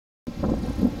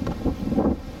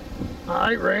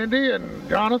Alright, Randy and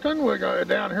Jonathan, we're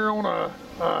down here on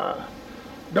a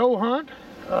doe hunt,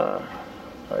 a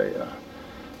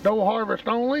doe harvest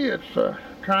only. It's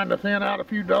trying to thin out a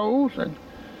few does, and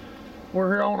we're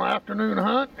here on an afternoon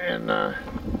hunt, and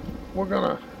we're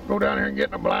gonna go down here and get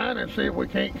in a blind and see if we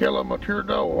can't kill a mature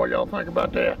doe. What y'all think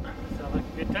about that? Sounds like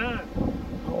a good time.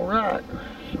 Alright,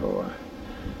 so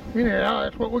anyhow,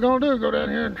 that's what we're gonna do, go down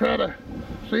here and try to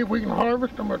see if we can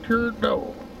harvest a mature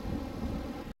doe.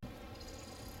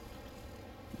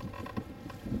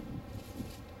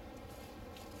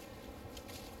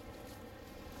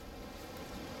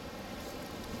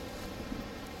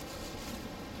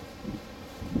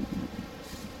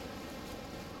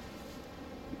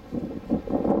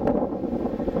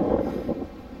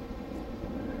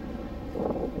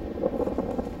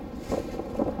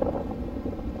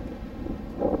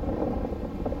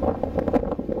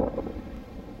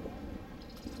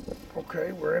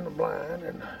 Okay, we're in the blind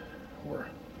and we're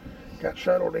got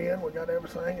settled in. We got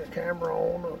everything, the camera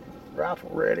on, the rifle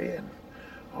ready, and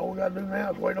all we got to do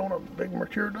now is wait on a big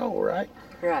mature doe, right?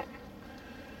 Right.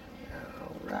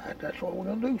 All right, that's what we're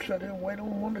going to do, sit here and wait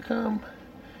on one to come.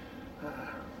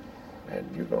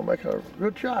 And you're going to make a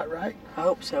good shot, right? I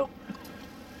hope so.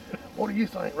 What do you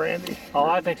think, Randy? Oh,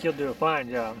 I think you'll do a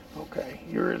fine job. Okay,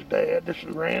 you're his dad. This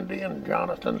is Randy and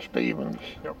Jonathan Stevens.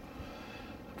 Yep.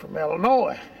 From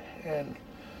Illinois. And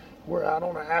we're out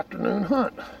on an afternoon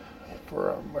hunt for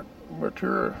a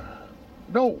mature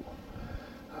doe.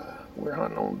 We're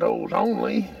hunting on does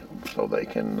only so they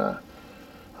can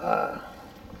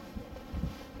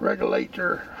regulate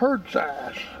their herd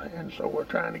size, and so we're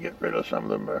trying to get rid of some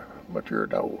of the mature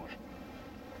does.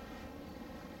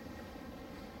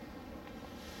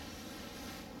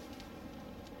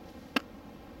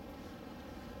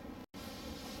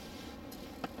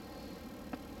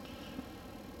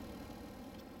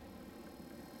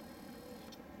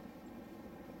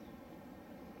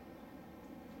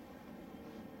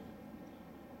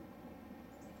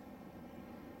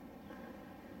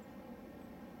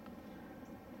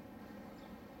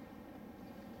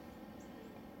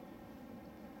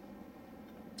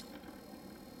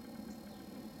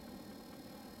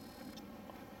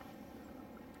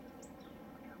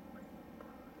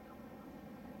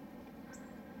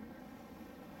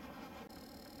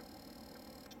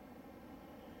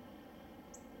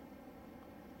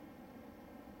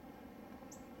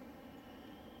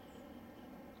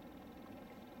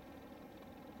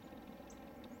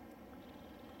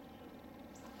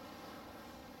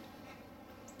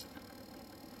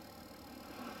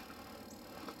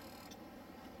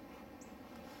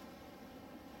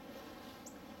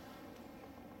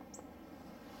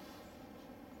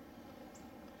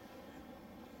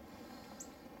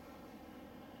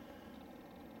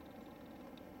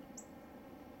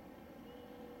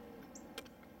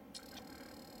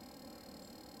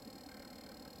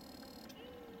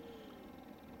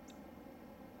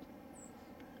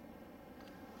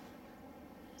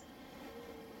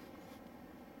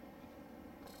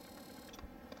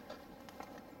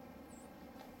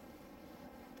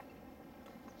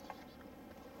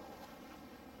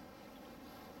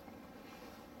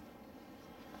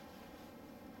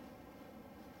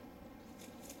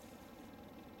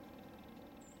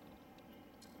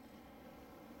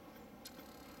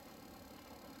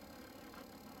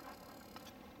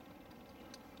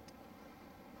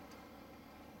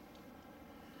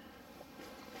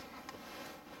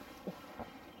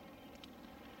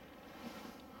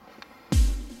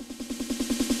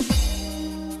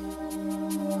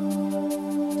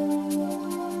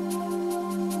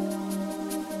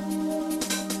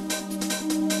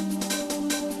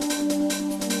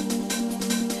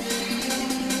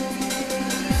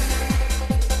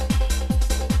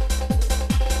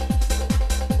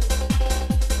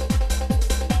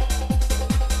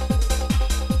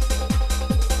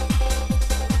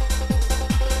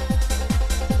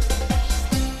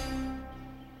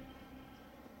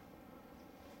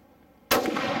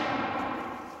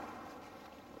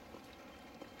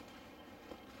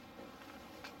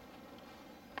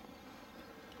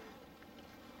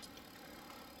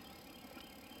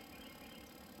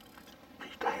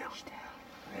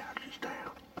 Yeah, she's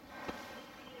down.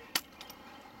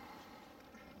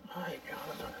 All right,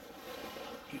 Jonathan,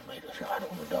 you made a shot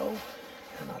on the doe,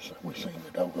 and we seen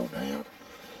the doe go down,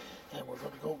 and we're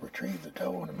going to go retrieve the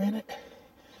doe in a minute,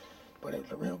 but it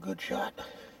was a real good shot.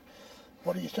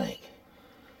 What do you think?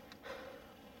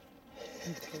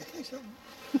 It's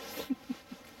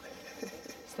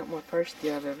not my first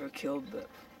deer I've ever killed, but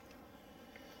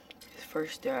it's the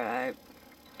first deer I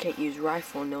can't use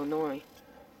rifle in Illinois.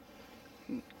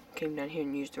 came down here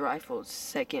and used the rifle the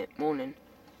second morning.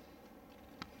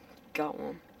 Got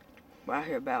one. Right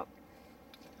here about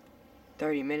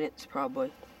 30 minutes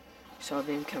probably. Saw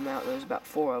them come out. There was about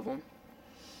 4 of them.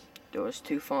 There was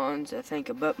 2 fawns, I think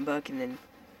a button buck, and then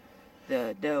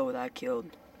the doe that I killed.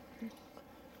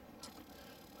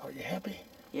 Are you happy?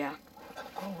 Yeah.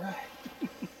 All right.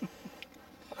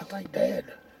 I think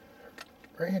Dad,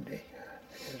 Randy,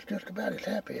 is just about as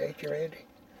happy, ain't you, Randy?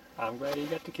 I'm glad he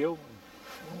got to kill one.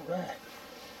 All right.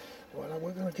 Well,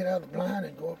 we're going to get out of the blind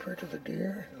and go up here to the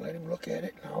deer and let him look at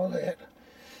it and all that.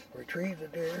 Retrieve the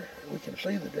deer. We can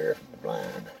see the deer from the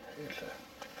blind. It's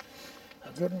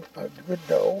a good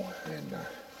doe, and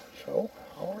so,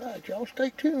 all right, y'all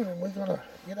stay tuned, and we're going to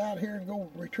get out here and go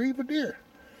retrieve a deer.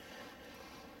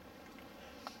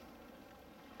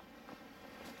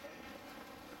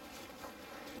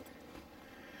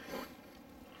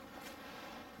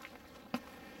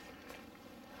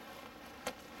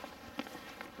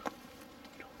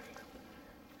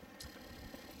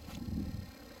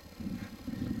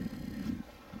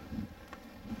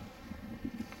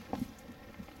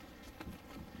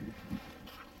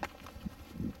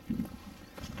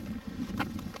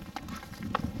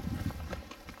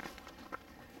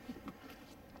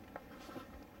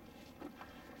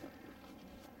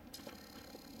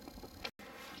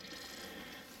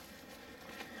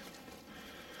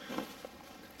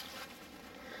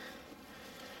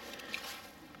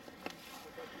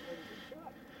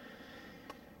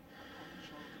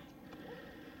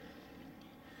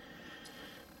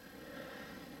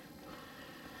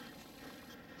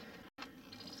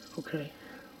 Okay.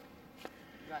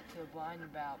 Got to the blind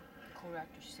about quarter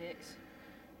after 6.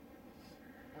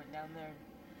 Went down there.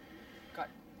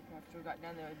 After we got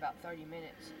down there, it was about 30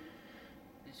 minutes.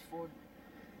 These 4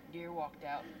 deer walked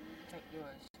out. I think there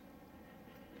was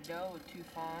a doe with 2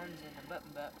 fawns and a button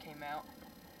buck came out.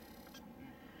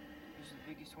 It was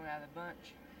the biggest one out of the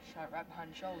bunch. Shot it right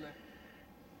behind the shoulder.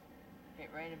 It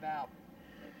ran about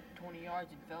 20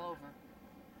 yards and fell over.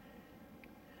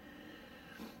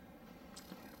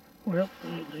 Well,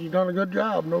 you done a good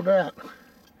job, no doubt.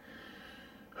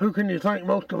 Who can you thank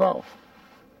most of all?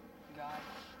 God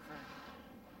for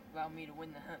allowing me to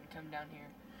win the hunt and come down here.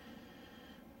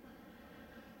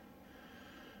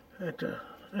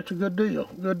 That's a good deal.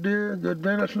 Good deer, good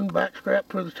venison, backstrap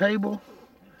for the table.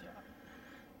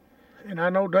 And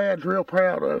I know Dad's real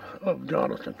proud of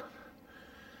Jonathan.